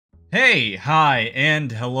Hey, hi, and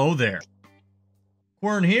hello there.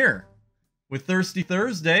 Kwern here with Thirsty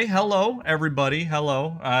Thursday. Hello, everybody.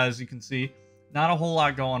 Hello. As you can see, not a whole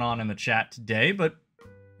lot going on in the chat today, but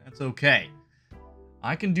that's okay.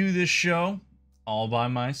 I can do this show all by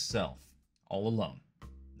myself, all alone.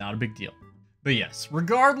 Not a big deal. But yes,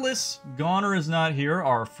 regardless, Goner is not here,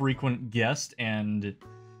 our frequent guest and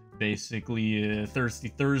basically Thirsty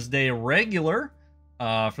Thursday regular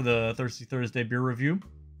for the Thirsty Thursday beer review.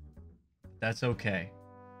 That's okay,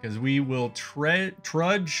 because we will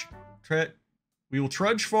trudge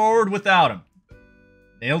forward without him.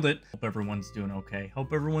 Nailed it. Hope everyone's doing okay.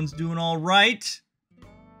 Hope everyone's doing all right.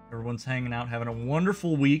 Everyone's hanging out, having a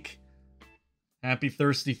wonderful week. Happy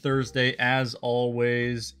Thirsty Thursday, as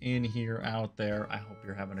always, in here, out there. I hope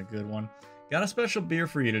you're having a good one. Got a special beer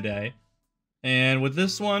for you today. And with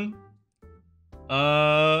this one,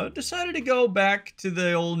 decided to go back to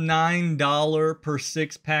the old $9 per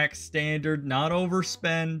 6-pack standard, not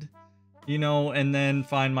overspend, you know, and then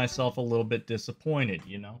find myself a little bit disappointed,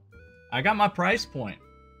 you know. I got my price point,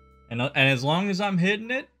 and as long as I'm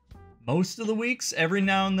hitting it, most of the weeks, every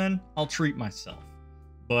now and then, I'll treat myself.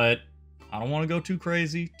 But I don't want to go too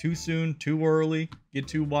crazy, too soon, too early, get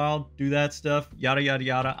too wild, do that stuff, yada, yada,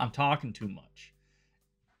 yada. I'm talking too much.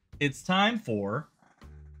 It's time for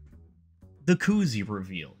the koozie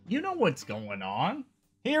reveal. You know what's going on.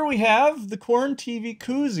 Here we have the Kwern TV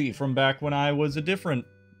koozie from back when I was a different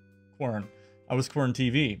Kwern. I was Kwern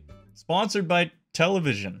TV. Sponsored by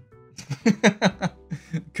television.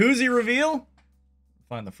 Koozie reveal.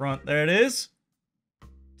 Find the front. There it is.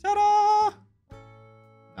 Ta-da!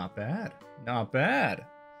 Not bad. Not bad.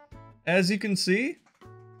 As you can see,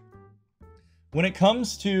 when it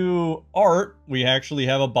comes to art, we actually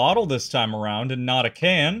have a bottle this time around and not a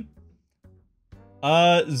can.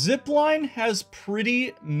 Zipline has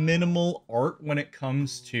pretty minimal art when it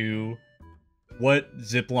comes to what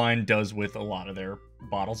Zipline does with a lot of their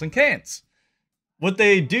bottles and cans. What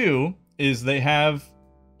they do is they have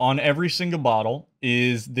on every single bottle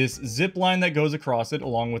is this zipline that goes across it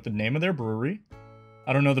along with the name of their brewery.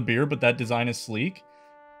 I don't know the beer, but that design is sleek.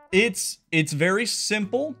 It's very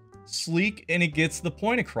simple, sleek, and it gets the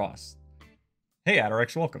point across. Hey,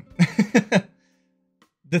 Adarex, welcome.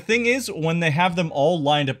 The thing is, when they have them all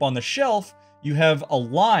lined up on the shelf, you have a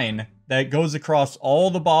line that goes across all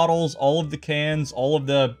the bottles, all of the cans, all of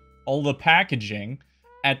the packaging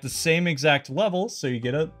at the same exact level, so you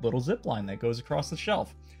get a little zip line that goes across the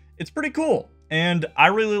shelf. It's pretty cool, and I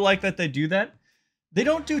really like that they do that. They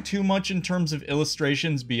don't do too much in terms of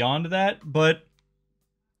illustrations beyond that, but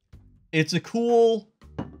it's a cool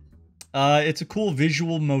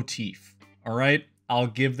visual motif. All right, I'll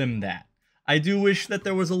give them that. I do wish that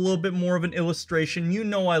there was a little bit more of an illustration. You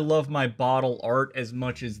know I love my bottle art as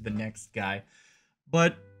much as the next guy.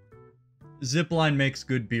 But Zipline makes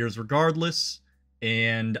good beers regardless,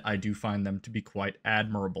 and I do find them to be quite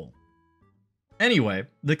admirable. Anyway,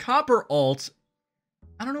 the Copper Alt,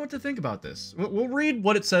 I don't know what to think about this. We'll read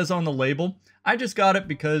what it says on the label. I just got it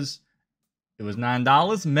because it was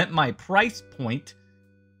 $9, met my price point,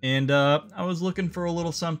 and I was looking for a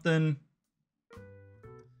little something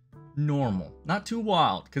normal, not too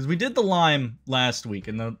wild, because we did the lime last week,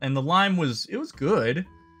 and the lime was good,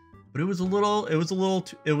 but it was a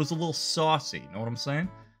little saucy. You know what I'm saying?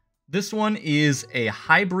 This one is a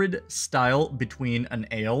hybrid style between an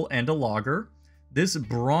ale and a lager. This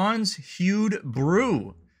bronze-hued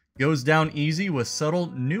brew goes down easy with subtle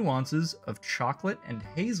nuances of chocolate and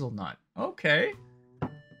hazelnut. Okay,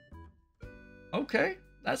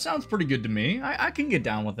 that sounds pretty good to me. I can get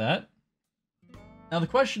down with that. Now, the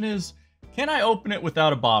question is, can I open it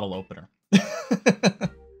without a bottle opener?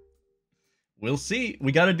 We'll see.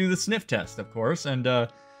 We got to do the sniff test, of course, and a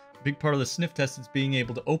big part of the sniff test is being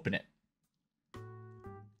able to open it.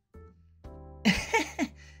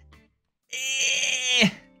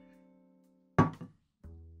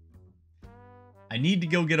 I need to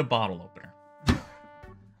go get a bottle opener.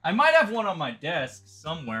 I might have one on my desk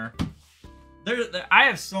somewhere. I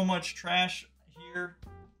have so much trash here.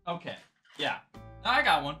 Okay, yeah. I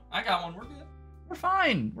got one. We're good. We're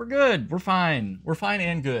fine. We're good. We're fine. We're fine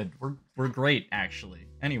and good. We're great, actually.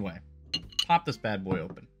 Anyway, pop this bad boy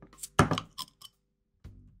open.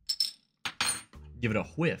 Give it a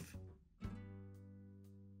whiff.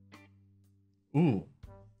 Ooh.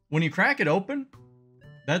 When you crack it open,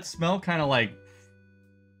 that smell kind of like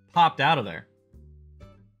popped out of there.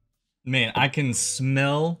 Man, I can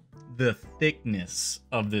smell the thickness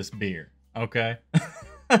of this beer. Okay?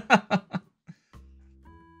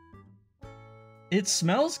 It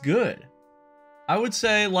smells good. I would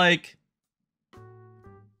say, like,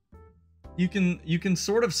 you can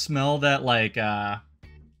sort of smell that like the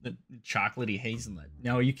chocolatey hazelnut.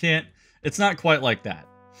 No, you can't. It's not quite like that.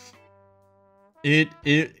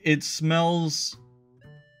 It smells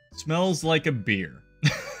like a beer.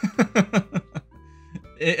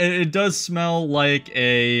 it does smell like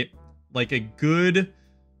a good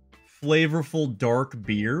flavorful dark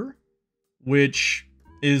beer, which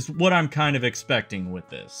is what I'm kind of expecting with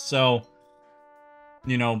this. So,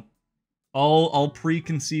 you know, all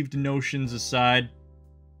preconceived notions aside,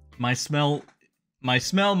 my smell,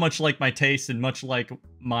 much like my taste and much like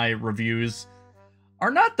my reviews,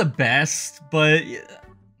 are not the best, but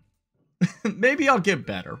maybe I'll get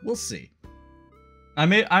better. We'll see.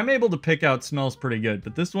 I'm able to pick out smells pretty good,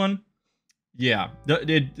 but this one, yeah,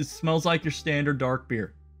 it smells like your standard dark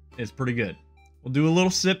beer. It's pretty good. We'll do a little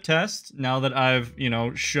sip test now that I've, you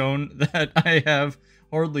know, shown that I have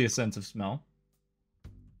hardly a sense of smell.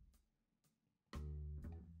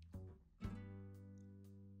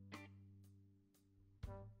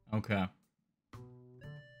 Okay.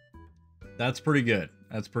 That's pretty good.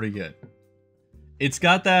 That's pretty good. It's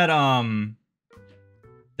got that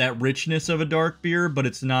that richness of a dark beer, but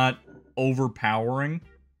it's not overpowering.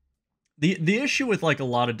 The issue with like a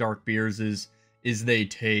lot of dark beers is they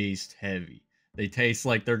taste heavy. They taste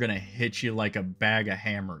like they're gonna hit you like a bag of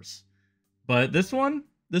hammers. But this one,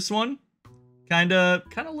 kind of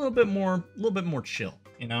a little bit more chill,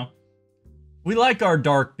 you know? We like our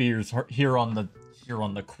dark beers here on the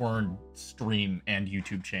Kwern stream and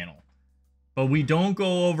YouTube channel, but we don't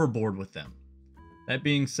go overboard with them. That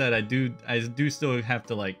being said, I do still have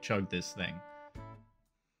to like chug this thing.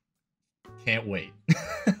 Can't wait.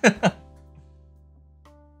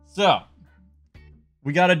 So,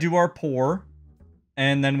 we gotta do our pour,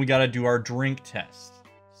 and then we gotta do our drink test.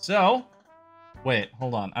 So, wait,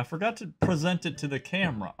 hold on. I forgot to present it to the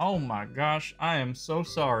camera. Oh my gosh, I am so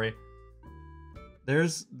sorry.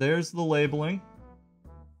 There's the labeling.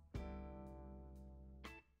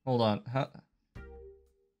 Hold on.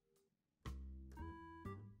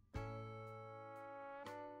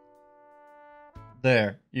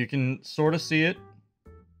 There, you can sort of see it.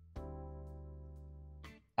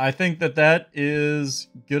 I think that is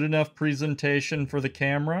good enough presentation for the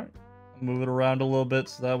camera. Move it around a little bit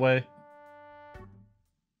so that way.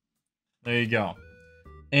 There you go.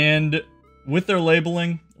 And with their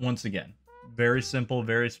labeling, once again, very simple,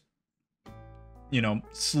 very, you know,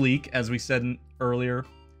 sleek, as we said earlier.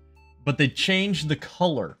 But they changed the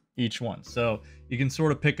color each one, so you can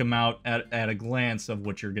sort of pick them out at a glance of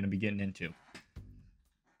what you're going to be getting into.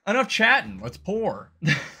 Enough chatting, let's pour.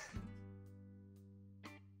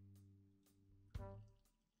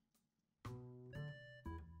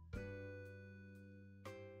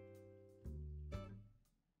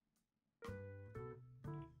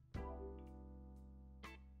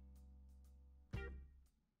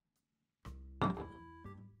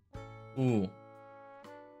 Ooh.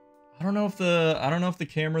 I don't know if the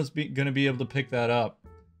camera's gonna be able to pick that up,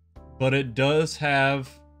 but it does have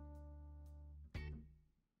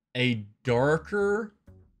a darker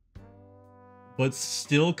but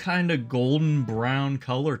still kind of golden brown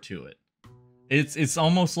color to it. It's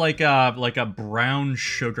almost like a brown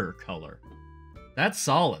sugar color. That's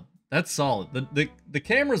solid. That's solid. The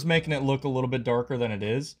camera's making it look a little bit darker than it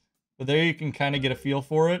is, but there you can kind of get a feel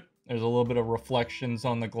for it. There's a little bit of reflections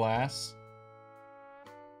on the glass.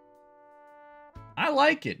 I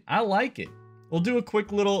like it. I like it. We'll do a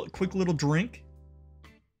quick little drink.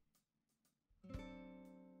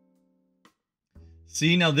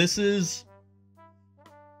 See, now this is...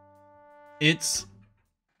 It's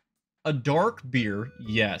a dark beer,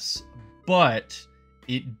 yes, but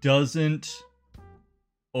it doesn't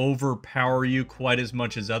overpower you quite as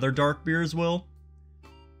much as other dark beers will.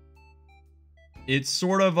 It's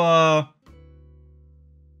sort of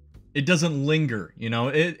it doesn't linger, you know?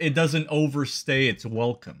 It doesn't overstay its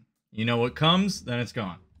welcome. You know, it comes, then it's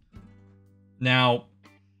gone. Now,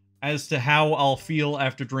 as to how I'll feel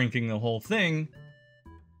after drinking the whole thing,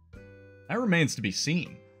 that remains to be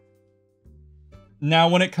seen. Now,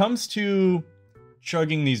 when it comes to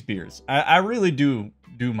chugging these beers, I really do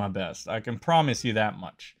my best. I can promise you that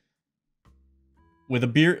much. With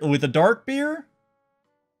a dark beer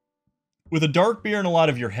and a lot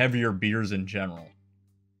of your heavier beers in general,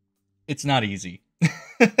 it's not easy.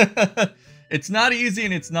 It's not easy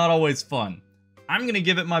and it's not always fun. I'm gonna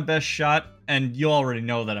give it my best shot, and you already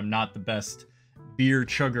know that I'm not the best beer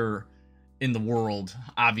chugger in the world.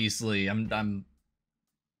 Obviously, I'm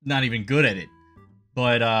not even good at it.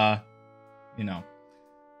 But you know,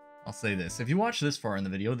 I'll say this. If you watched this far in the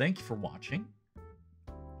video, thank you for watching.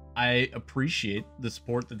 I appreciate the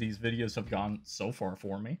support that these videos have gone so far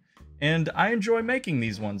for me. And I enjoy making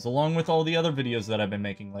these ones, along with all the other videos that I've been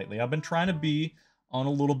making lately. I've been trying to be on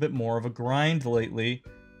a little bit more of a grind lately,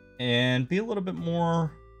 and be a little bit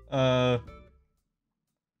more,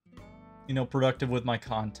 you know, productive with my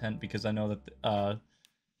content, because I know that,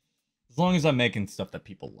 as long as I'm making stuff that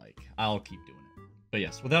people like, I'll keep doing it. But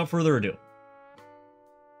yes, without further ado.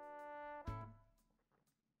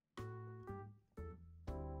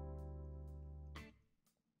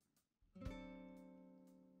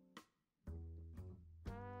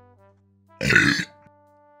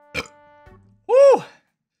 Woo!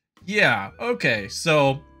 Yeah, okay,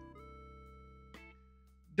 so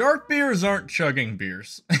dark beers aren't chugging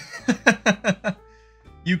beers.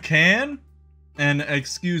 You can, and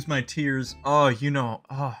excuse my tears. Oh, you know,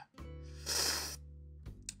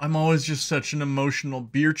 I'm always just such an emotional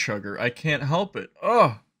beer chugger. I can't help it.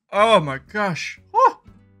 Oh my gosh. Oh.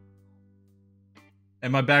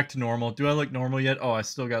 Am I back to normal? Do I look normal yet? Oh, I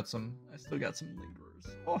still got some lingerers.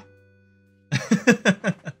 Oh.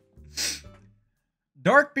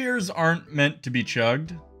 Dark beers aren't meant to be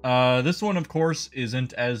chugged. This one, of course,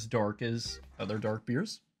 isn't as dark as other dark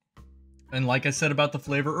beers. And like I said about the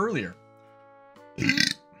flavor earlier,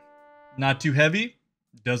 not too heavy,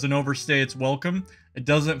 doesn't overstay its welcome. It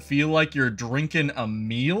doesn't feel like you're drinking a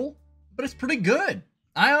meal, but it's pretty good.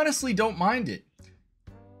 I honestly don't mind it.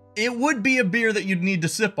 It would be a beer that you'd need to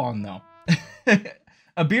sip on, though.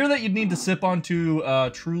 A beer that you'd need to sip on to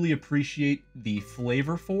truly appreciate the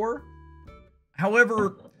flavor for.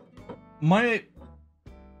 However, the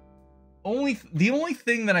only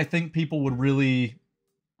thing that I think people would really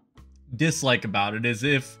dislike about it is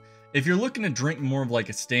if you're looking to drink more of like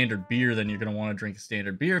a standard beer, then you're going to want to drink a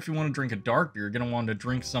standard beer. If you want to drink a dark beer, you're going to want to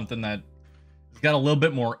drink something that's got a little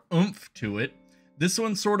bit more oomph to it. This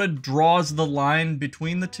one sort of draws the line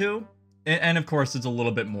between the two. And of course, it's a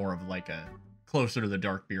little bit more of like a closer to the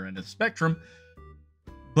dark beer end of the spectrum.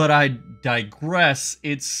 But I digress.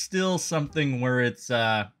 It's still something where it's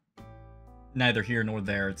neither here nor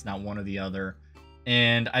there. It's not one or the other.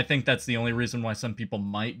 And I think that's the only reason why some people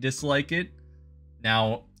might dislike it.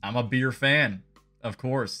 Now, I'm a beer fan, of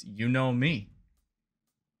course. You know me.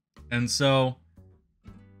 And so,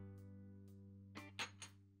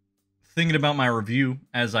 thinking about my review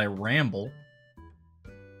as I ramble,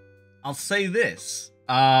 I'll say this.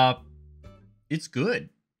 It's good.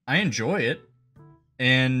 I enjoy it.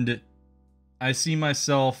 And I see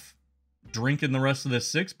myself drinking the rest of this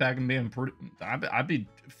six-pack and being pretty... I'd be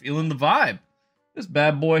feeling the vibe. This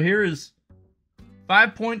bad boy here is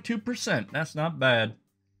 5.2%. That's not bad.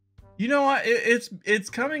 You know what? It's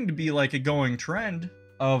coming to be like a going trend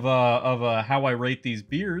of how I rate these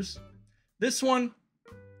beers. This one,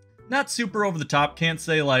 not super over the top. Can't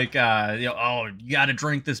say like, you know, oh, you got to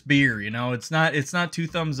drink this beer. You know, it's not 2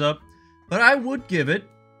 thumbs up, but I would give it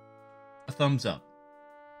a thumbs up.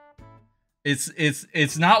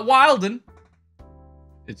 It's not wildin'.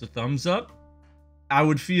 It's a thumbs up.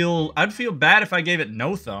 I'd feel bad if I gave it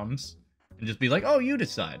no thumbs and just be like, oh, you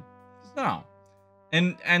decide. No.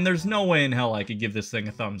 And there's no way in hell I could give this thing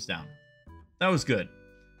a thumbs down. That was good.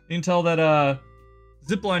 You can tell that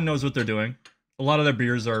Zipline knows what they're doing. A lot of their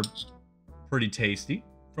beers are pretty tasty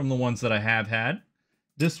from the ones that I have had.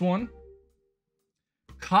 This one,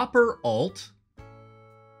 Copper Alt,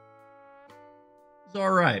 is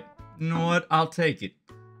alright. You know what? I'll take it.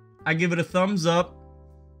 I give it a thumbs up.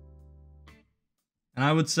 And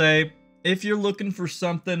I would say, if you're looking for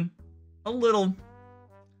something a little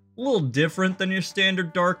different than your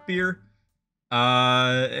standard dark beer,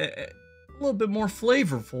 a little bit more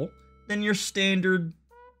flavorful than your standard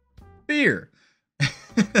beer,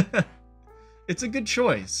 it's a good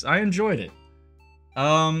choice. I enjoyed it.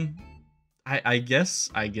 I guess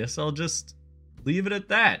I'll just leave it at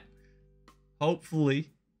that. Hopefully,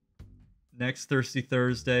 next Thirsty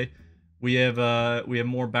Thursday, we have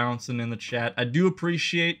more bouncing in the chat. I do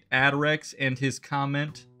appreciate Adarex and his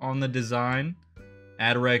comment on the design.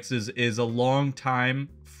 Adarex is a long-time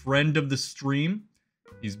friend of the stream.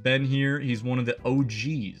 He's been here. He's one of the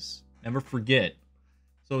OGs. Never forget.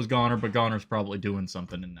 So is Goner, but Goner's probably doing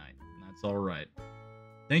something tonight. And that's alright.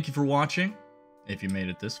 Thank you for watching, if you made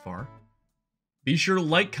it this far. Be sure to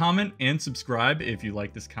like, comment, and subscribe if you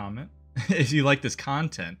like this comment. If you like this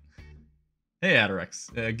content. Hey,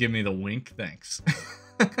 Adarex, give me the wink, thanks.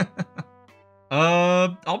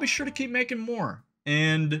 I'll be sure to keep making more.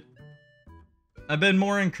 And I've been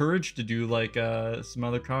more encouraged to do, like, some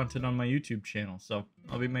other content on my YouTube channel. So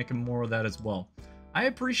I'll be making more of that as well. I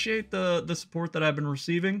appreciate the support that I've been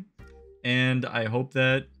receiving. And I hope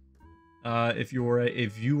that If you're a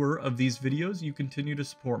viewer of these videos, you continue to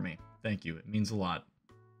support me. Thank you. It means a lot.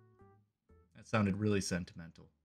 That sounded really sentimental.